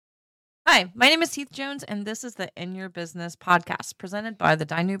Hi, my name is Heath Jones, and this is the In Your Business podcast presented by the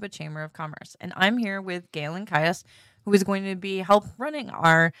Dinuba Chamber of Commerce. And I'm here with Galen Caius, who is going to be help running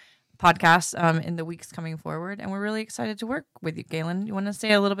our podcast in the weeks coming forward. And we're really excited to work with you, Galen. You want to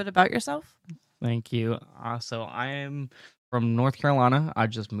say a little bit about yourself? Thank you. So I am from North Carolina. I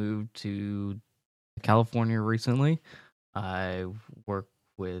just moved to California recently. I work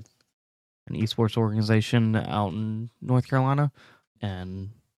with an esports organization out in North Carolina,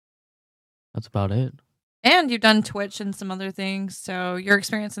 and that's about it. And you've done Twitch and some other things. So your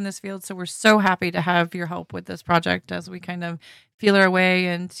experience in this field. So we're so happy to have your help with this project as we kind of feel our way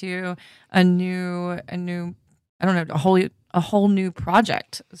into a whole new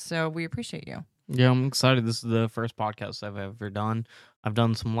project. So we appreciate you. Yeah, I'm excited. This is the first podcast I've ever done. I've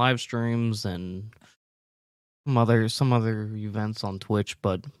done some live streams and some other events on Twitch,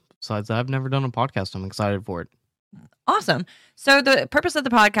 but besides that, I've never done a podcast. I'm excited for it. Awesome. So the purpose of the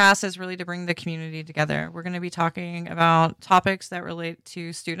podcast is really to bring the community together. We're going to be talking about topics that relate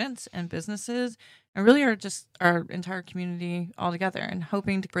to students and businesses and really are just our entire community all together, and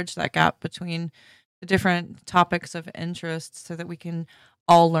hoping to bridge that gap between the different topics of interest so that we can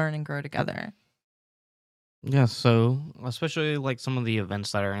all learn and grow together. Yeah, so especially like some of the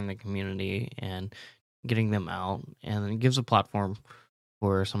events that are in the community and getting them out, and it gives a platform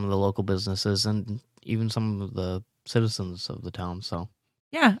for some of the local businesses and even some of the citizens of the town. So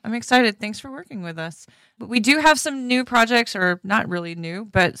yeah, I'm excited. Thanks for working with us. But we do have some new projects, or not really new,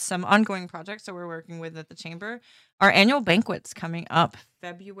 but some ongoing projects that we're working with at the Chamber. Our annual banquet's coming up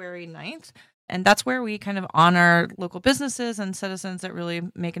February 9th. And that's where we kind of honor local businesses and citizens that really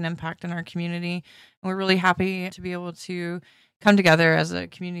make an impact in our community. And we're really happy to be able to come together as a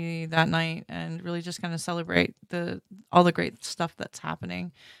community that night and really just kind of celebrate all the great stuff that's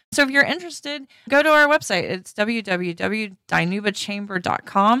happening. So if you're interested, go to our website. It's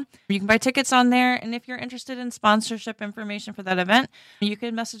www.dinubachamber.com. You can buy tickets on there. And if you're interested in sponsorship information for that event, you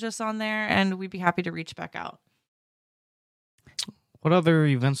can message us on there and we'd be happy to reach back out. what other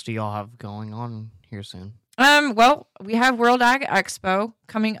events do y'all have going on here soon? Well, we have World Ag Expo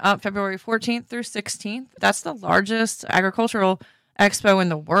coming up February 14th through 16th. That's the largest agricultural expo in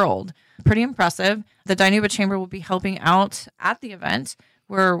the world. Pretty impressive. The Dinuba Chamber will be helping out at the event.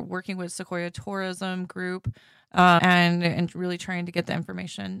 We're working with Sequoia Tourism Group and really trying to get the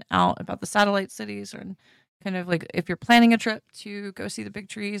information out about the satellite cities, and kind of like if you're planning a trip to go see the big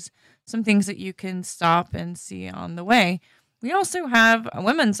trees, some things that you can stop and see on the way. We also have a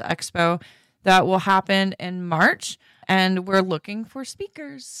Women's Expo that will happen in March, and we're looking for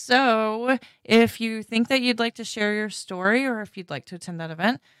speakers. So if you think that you'd like to share your story, or if you'd like to attend that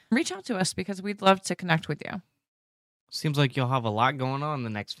event, reach out to us because we'd love to connect with you. Seems like you'll have a lot going on in the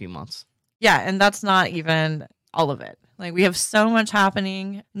next few months. Yeah, and that's not even all of it. Like, we have so much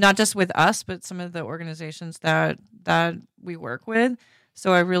happening, not just with us, but some of the organizations that we work with.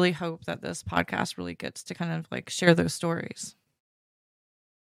 So I really hope that this podcast really gets to kind of like share those stories.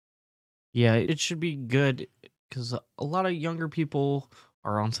 Yeah, it should be good because a lot of younger people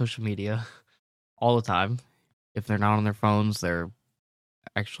are on social media all the time. If they're not on their phones, they're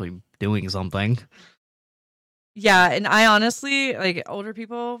actually doing something. Yeah, and I honestly, like, older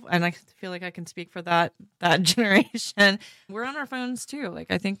people, and I feel like I can speak for that generation, we're on our phones too.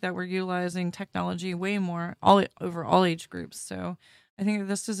 Like, I think that we're utilizing technology way more over all age groups. So I think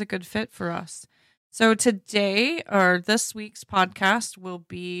this is a good fit for us. So today, or this week's podcast, will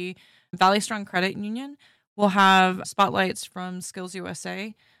be Valley Strong Credit Union. We'll have spotlights from SkillsUSA,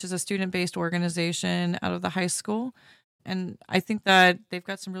 which is a student-based organization out of the high school. And I think that they've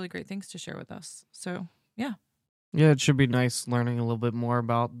got some really great things to share with us. So, yeah. Yeah, it should be nice learning a little bit more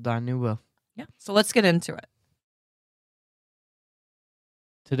about Dinuba. Yeah, so let's get into it.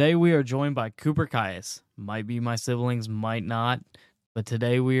 Today we are joined by Cooper Caius. Might be my siblings, might not. But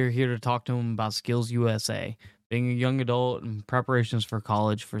today we are here to talk to him about SkillsUSA, being a young adult and preparations for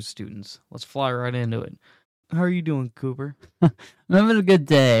college for students. Let's fly right into it. How are you doing, Cooper? I'm having a good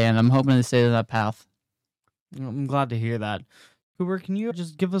day, and I'm hoping to stay on that path. I'm glad to hear that. Cooper, can you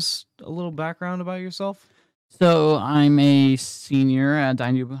just give us a little background about yourself? So I'm a senior at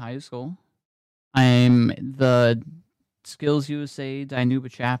Dinuba High School. I'm the SkillsUSA Dinuba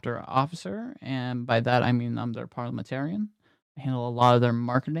chapter officer, and by that I mean I'm their parliamentarian. I handle a lot of their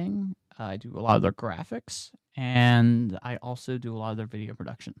marketing. I do a lot of their graphics, and I also do a lot of their video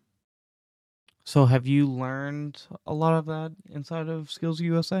production. So have you learned a lot of that inside of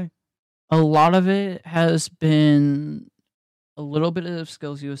SkillsUSA? A lot of it has been a little bit of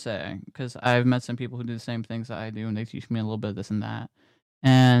SkillsUSA, because I've met some people who do the same things that I do, and they teach me a little bit of this and that.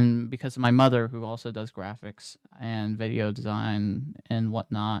 And because of my mother, who also does graphics and video design and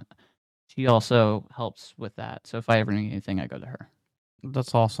whatnot, She also helps with that. So if I ever need anything, I go to her.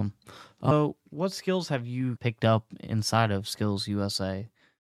 That's awesome. So, what skills have you picked up inside of Skills USA?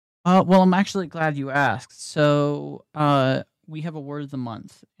 Well, I'm actually glad you asked. So, we have a word of the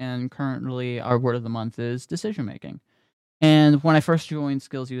month, and currently our word of the month is decision making. And when I first joined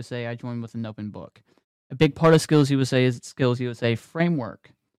Skills USA, I joined with an open book. A big part of Skills USA is Skills USA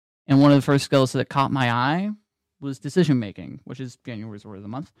framework. And one of the first skills that caught my eye was decision making, which is January's word of the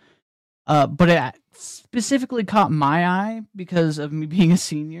month. But it specifically caught my eye because of me being a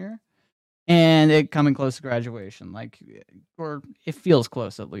senior and it coming close to graduation. Or it feels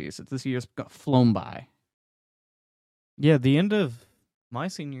close at least. This year's got flown by. Yeah, the end of my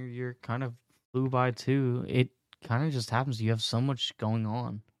senior year kind of flew by too. It kind of just happens. You have so much going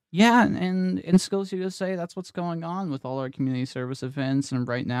on. Yeah, and in Skills USA, that's what's going on with all our community service events. And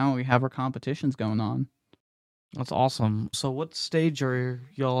right now, we have our competitions going on. That's awesome. So, what stage are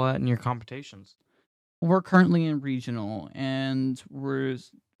y'all at in your competitions? We're currently in regional, and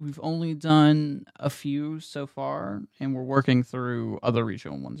we've only done a few so far, and we're working through other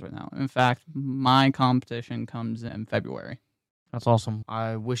regional ones right now. In fact, my competition comes in February. That's awesome.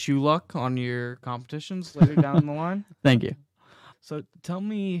 I wish you luck on your competitions later down the line. Thank you. So, tell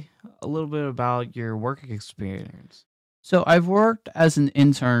me a little bit about your work experience. So I've worked as an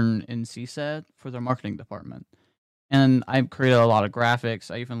intern in CSET for their marketing department. And I've created a lot of graphics.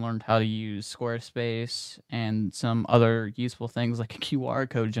 I even learned how to use Squarespace and some other useful things like a QR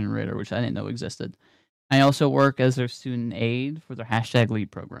code generator, which I didn't know existed. I also work as their student aide for their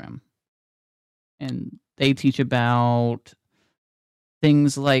 #lead program. And they teach about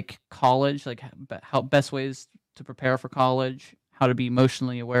things like college, like how best ways to prepare for college, how to be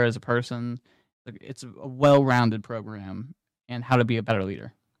emotionally aware as a person. It's a well-rounded program, and how to be a better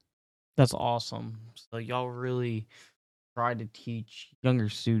leader. That's awesome. So, y'all really try to teach younger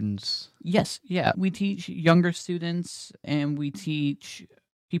students. Yes, yeah. We teach younger students, and we teach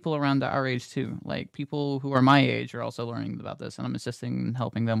people around our age too. Like people who are my age are also learning about this, and I'm assisting and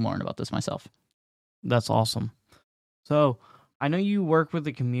helping them learn about this myself. That's awesome. So, I know you work with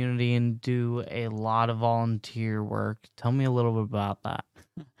the community and do a lot of volunteer work. Tell me a little bit about that.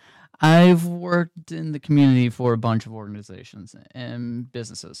 I've worked in the community for a bunch of organizations and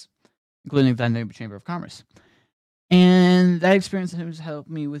businesses, including the Dinuba Chamber of Commerce. And that experience has helped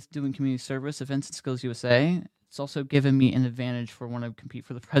me with doing community service events at Skills USA. It's also given me an advantage for when I compete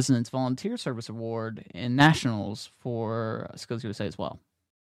for the President's Volunteer Service Award in nationals for Skills USA as well.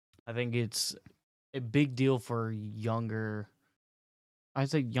 I think it's a big deal for younger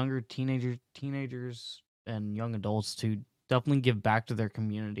teenagers and young adults to definitely give back to their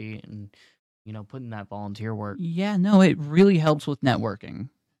community and, put in that volunteer work. Yeah, no, it really helps with networking.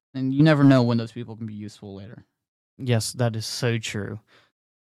 And you never know when those people can be useful later. Yes, that is so true.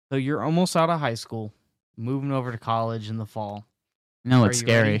 So you're almost out of high school, moving over to college in the fall. No, it's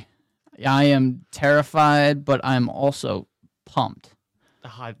scary. I am terrified, but I'm also pumped.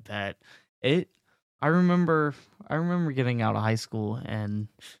 I bet. I remember getting out of high school and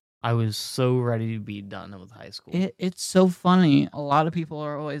I was so ready to be done with high school. It's so funny. A lot of people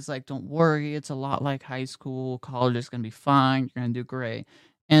are always like, don't worry, it's a lot like high school. College is going to be fine. You're going to do great.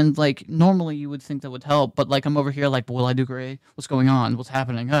 And like normally you would think that would help, but like I'm over here like, will I do great? What's going on? What's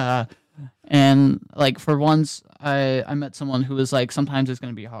happening? And like for once I met someone who was like, sometimes it's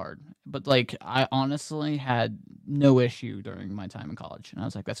going to be hard. But like I honestly had no issue during my time in college. And I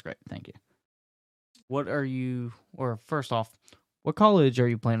was like, that's great. Thank you. First off, what college are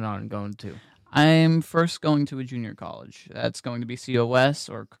you planning on going to? I'm first going to a junior college. That's going to be COS,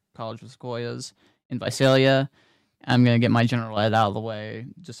 or College of Sequoias, in Visalia. I'm going to get my general ed out of the way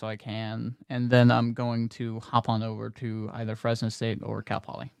just so I can. And then I'm going to hop on over to either Fresno State or Cal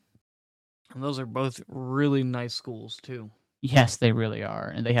Poly. And those are both really nice schools, too. Yes, they really are.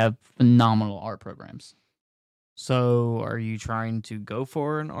 And they have phenomenal art programs. So are you trying to go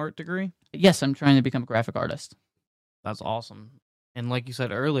for an art degree? Yes, I'm trying to become a graphic artist. That's awesome. And like you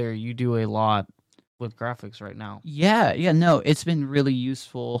said earlier, you do a lot with graphics right now. Yeah, no, it's been really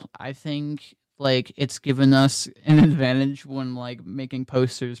useful. I think like it's given us an advantage when like making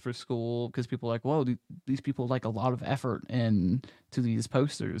posters for school, because people are like, whoa, these people like a lot of effort into these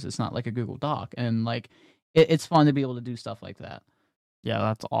posters. It's not like a Google Doc. And like it's fun to be able to do stuff like that. Yeah,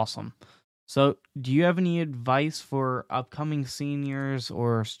 that's awesome. So do you have any advice for upcoming seniors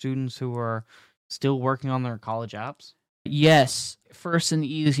or students who are still working on their college apps? Yes. First and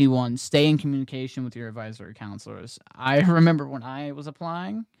easy one, stay in communication with your advisory counselors. I remember when I was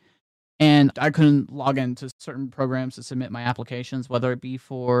applying and I couldn't log into certain programs to submit my applications, whether it be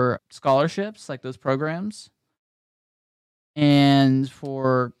for scholarships, like those programs, and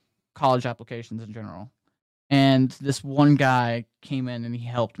for college applications in general. And this one guy came in and he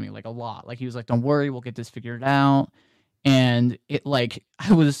helped me like a lot. Like he was like, "Don't worry, we'll get this figured out." And it like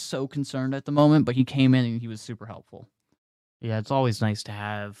I was so concerned at the moment, but he came in and he was super helpful. Yeah, it's always nice to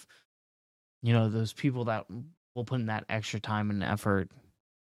have, those people that will put in that extra time and effort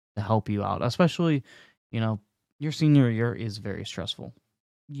to help you out. Especially, your senior year is very stressful.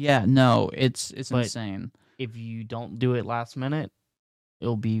 Yeah, no, it's But insane. if you don't do it last minute,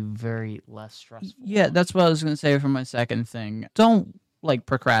 it'll be very less stressful. Yeah, that's what I was gonna say for my second thing. Don't like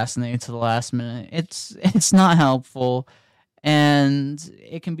procrastinate to the last minute. It's not helpful, and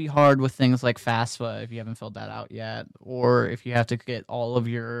it can be hard with things like FAFSA if you haven't filled that out yet, or if you have to get all of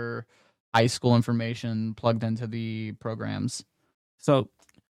your high school information plugged into the programs. So,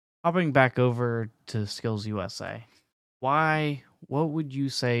 hopping back over to Skills USA, what would you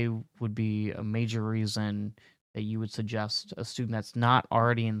say would be a major reason that you would suggest a student that's not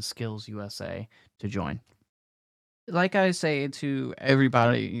already in Skills USA to join? Like I say to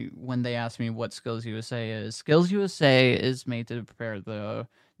everybody when they ask me what Skills USA is, Skills USA is made to prepare the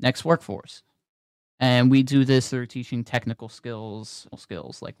next workforce. And we do this through teaching technical skills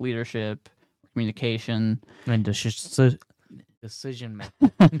like leadership, communication, And decision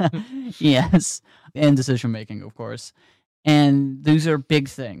making. yes, and decision making, of course. And these are big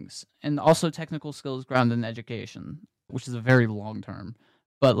things. And also technical skills grounded in education, which is a very long term,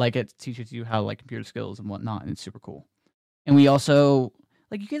 but like it teaches you how like computer skills and whatnot, and it's super cool. And we also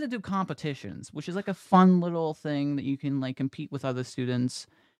like you get to do competitions, which is like a fun little thing that you can like compete with other students.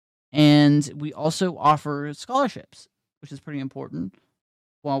 And we also offer scholarships, which is pretty important.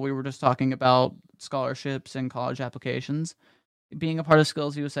 While we were just talking about scholarships and college applications, being a part of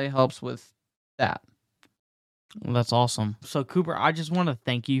Skills USA helps with that. Well, that's awesome. So, Cooper, I just want to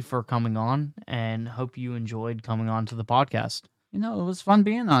thank you for coming on and hope you enjoyed coming on to the podcast. It was fun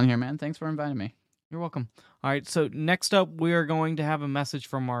being on here, man. Thanks for inviting me. You're welcome. All right, so next up, we are going to have a message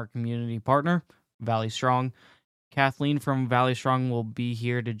from our community partner, Valley Strong. Kathleen from Valley Strong will be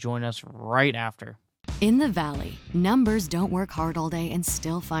here to join us right after. In the Valley, numbers don't work hard all day and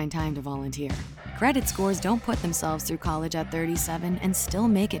still find time to volunteer. Credit scores don't put themselves through college at 37 and still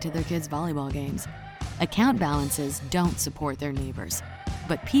make it to their kids' volleyball games. Account balances don't support their neighbors,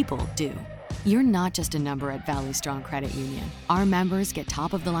 but people do. You're not just a number at Valley Strong Credit Union. Our members get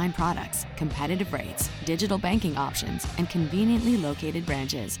top-of-the-line products, competitive rates, digital banking options, and conveniently located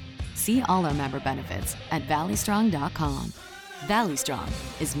branches. See all our member benefits at valleystrong.com. Valley Strong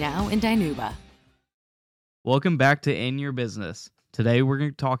is now in Dinuba. Welcome back to In Your Business. Today we're going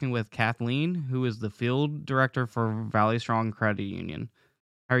to be talking with Kathleen, who is the field director for Valley Strong Credit Union.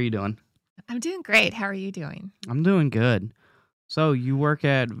 How are you doing? I'm doing great. How are you doing? I'm doing good. So you work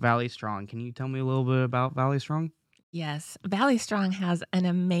at Valley Strong. Can you tell me a little bit about Valley Strong? Yes, Valley Strong has an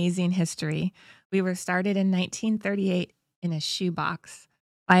amazing history. We were started in 1938 in a shoebox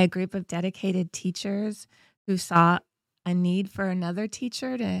by a group of dedicated teachers who saw a need for another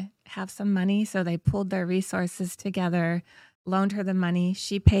teacher to have some money. So they pulled their resources together, loaned her the money.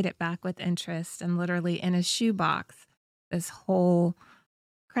 She paid it back with interest. And literally in a shoebox, this whole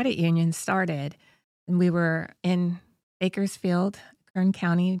credit union started. And we were in Bakersfield, Kern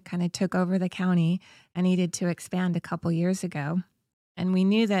County, kind of took over the county and needed to expand a couple years ago. And we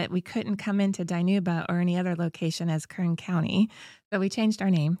knew that we couldn't come into Dinuba or any other location as Kern County. So we changed our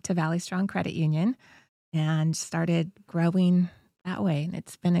name to Valley Strong Credit Union and started growing that way. And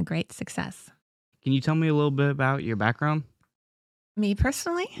it's been a great success. Can you tell me a little bit about your background? Me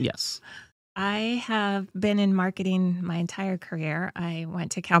personally? Yes. I have been in marketing my entire career. I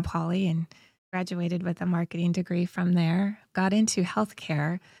went to Cal Poly and graduated with a marketing degree from there, got into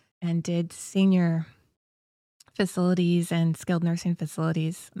healthcare and did senior facilities and skilled nursing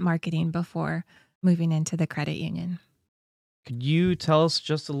facilities marketing before moving into the credit union. Could you tell us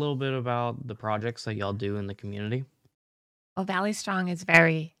just a little bit about the projects that y'all do in the community? Well, Valley Strong is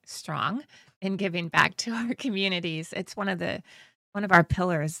very strong in giving back to our communities. It's one of our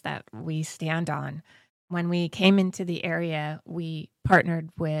pillars that we stand on. When we came into the area, we partnered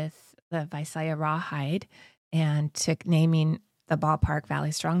with the Visalia Rawhide and took naming the ballpark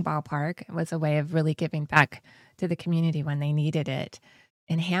Valley Strong Ballpark. It was a way of really giving back to the community when they needed it.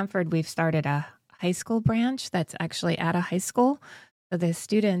 In Hanford, we've started a high school branch that's actually at a high school. So the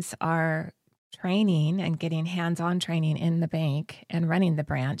students are training and getting hands-on training in the bank and running the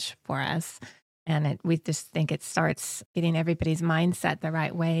branch for us. And we just think it starts getting everybody's mindset the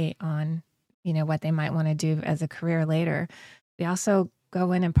right way on, what they might want to do as a career later. We also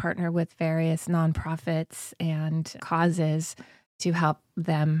go in and partner with various nonprofits and causes to help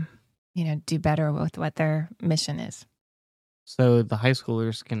them, do better with what their mission is. So the high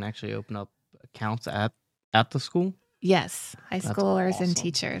schoolers can actually open up accounts at the school? Yes, high That's schoolers and awesome.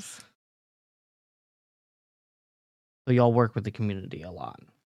 teachers. So y'all work with the community a lot.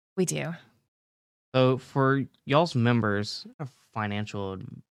 We do. So for y'all's members, what are financial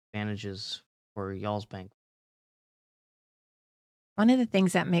advantages for y'all's bank? One of the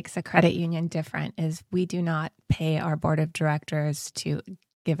things that makes a credit union different is we do not pay our board of directors to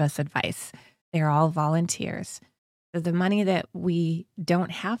give us advice. They're all volunteers. So the money that we don't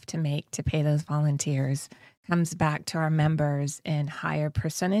have to make to pay those volunteers comes back to our members in higher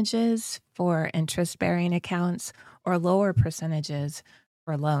percentages for interest-bearing accounts or lower percentages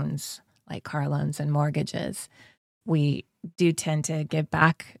for loans, like car loans and mortgages. We do tend to give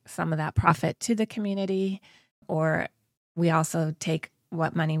back some of that profit to the community, or we also take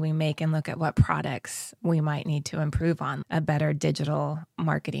what money we make and look at what products we might need to improve on, a better digital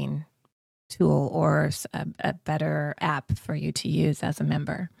marketing tool or a better app for you to use as a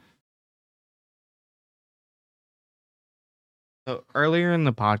member. So earlier in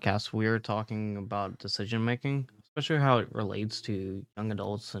the podcast, we were talking about decision making, especially how it relates to young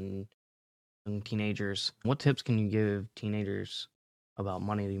adults and young teenagers. What tips can you give teenagers about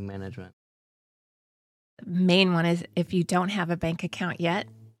money management? The main one is if you don't have a bank account yet,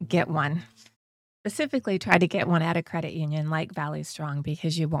 get one. Specifically, try to get one at a credit union like Valley Strong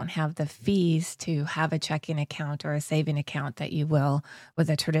because you won't have the fees to have a checking account or a saving account that you will with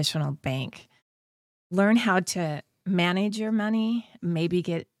a traditional bank. Learn how to manage your money, maybe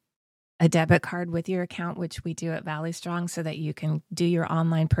get a debit card with your account, which we do at Valley Strong, so that you can do your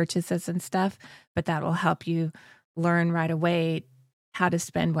online purchases and stuff, but that will help you learn right away how to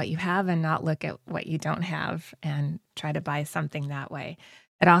spend what you have and not look at what you don't have and try to buy something that way.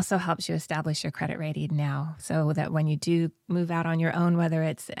 It also helps you establish your credit rating now so that when you do move out on your own, whether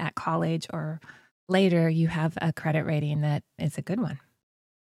it's at college or later, you have a credit rating that is a good one.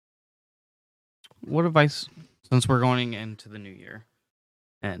 What advice, since we're going into the new year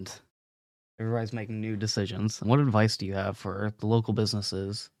and everybody's making new decisions, what advice do you have for the local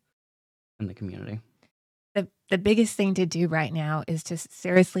businesses in the community? The biggest thing to do right now is to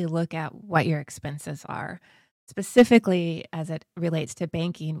seriously look at what your expenses are. Specifically, as it relates to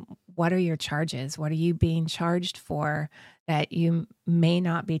banking, what are your charges? What are you being charged for that you may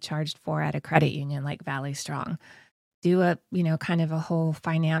not be charged for at a credit union like Valley Strong? Do a, kind of a whole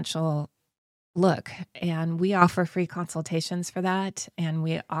financial look. And we offer free consultations for that. And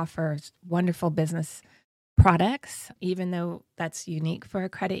we offer wonderful business products, even though that's unique for a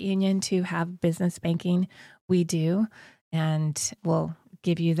credit union to have business banking, we do. And we'll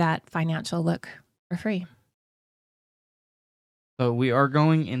give you that financial look for free. So we are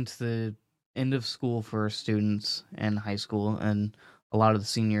going into the end of school for students in high school, and a lot of the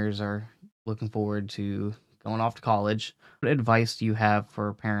seniors are looking forward to going off to college. What advice do you have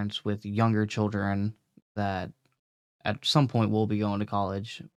for parents with younger children that at some point will be going to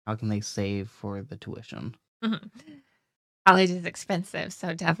college? How can they save for the tuition? College is expensive,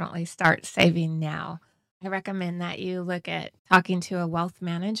 so definitely start saving now. I recommend that you look at talking to a wealth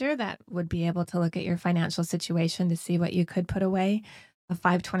manager that would be able to look at your financial situation to see what you could put away. A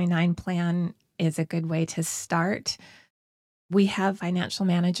 529 plan is a good way to start. We have financial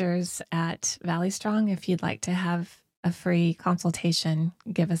managers at Valley Strong. If you'd like to have a free consultation,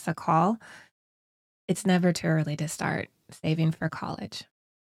 give us a call. It's never too early to start saving for college.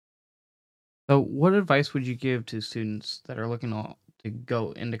 So what advice would you give to students that are looking to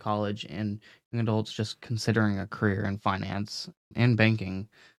go into college and young adults just considering a career in finance and banking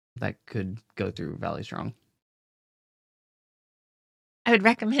that could go through Valley Strong? I would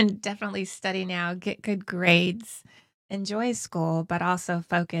recommend definitely study now, get good grades, enjoy school, but also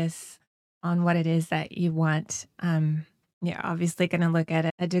focus on what it is that you want. You're obviously going to look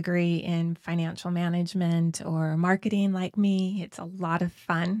at a degree in financial management or marketing like me. It's a lot of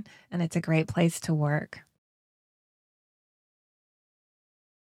fun and it's a great place to work.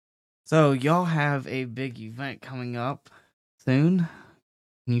 So y'all have a big event coming up soon.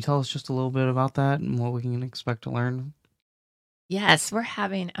 Can you tell us just a little bit about that and what we can expect to learn? Yes, we're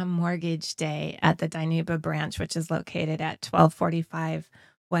having a mortgage day at the Dinuba branch, which is located at 1245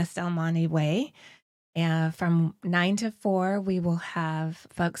 West El Monte Way. And from 9 to 4, we will have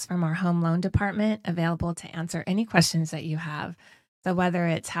folks from our home loan department available to answer any questions that you have. So whether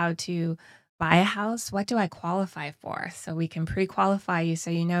it's how to buy a house, what do I qualify for? So we can pre-qualify you so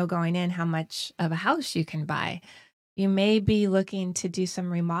you know going in how much of a house you can buy. You may be looking to do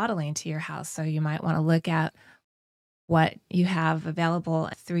some remodeling to your house. So you might want to look at what you have available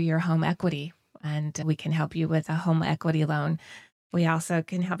through your home equity, and we can help you with a home equity loan. We also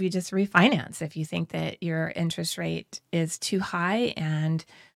can help you just refinance if you think that your interest rate is too high, and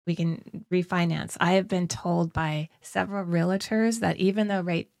we can refinance. I have been told by several realtors that even though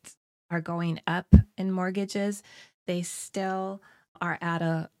rates are going up in mortgages, they still are at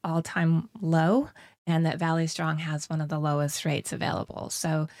a all-time low, and that Valley Strong has one of the lowest rates available.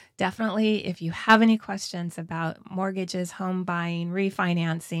 So definitely, if you have any questions about mortgages, home buying,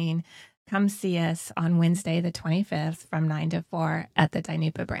 refinancing, come see us on Wednesday, the 25th from 9 to 4 at the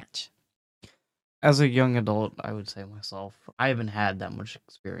Dinuba branch. As a young adult, I would say myself, I haven't had that much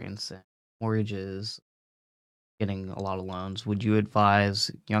experience in mortgages, getting a lot of loans. Would you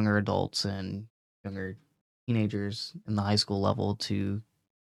advise younger adults and younger teenagers in the high school level to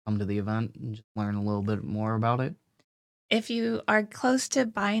come to the event and just learn a little bit more about it? If you are close to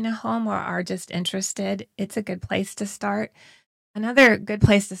buying a home or are just interested, it's a good place to start. Another good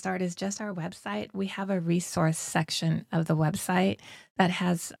place to start is just our website. We have a resource section of the website that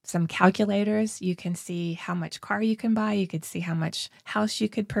has some calculators. You can see how much car you can buy. You could see how much house you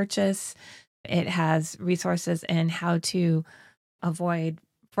could purchase. It has resources in how to avoid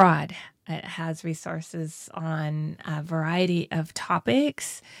fraud. It has resources on a variety of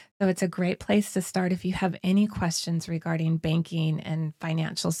topics. So it's a great place to start if you have any questions regarding banking and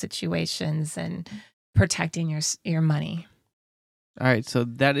financial situations and protecting your money. All right, so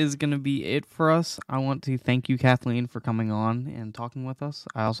that is going to be it for us. I want to thank you, Kathleen, for coming on and talking with us.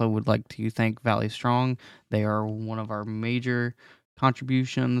 I also would like to thank Valley Strong. They are one of our major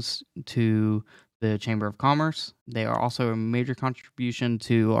contributions to the Chamber of Commerce. They are also a major contribution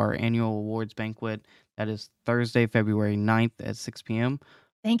to our annual awards banquet. That is Thursday, February 9th at 6 p.m.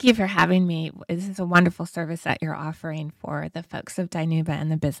 Thank you for having me. This is a wonderful service that you're offering for the folks of Dinuba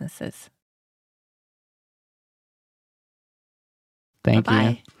and the businesses. Thank Bye-bye.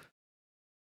 you.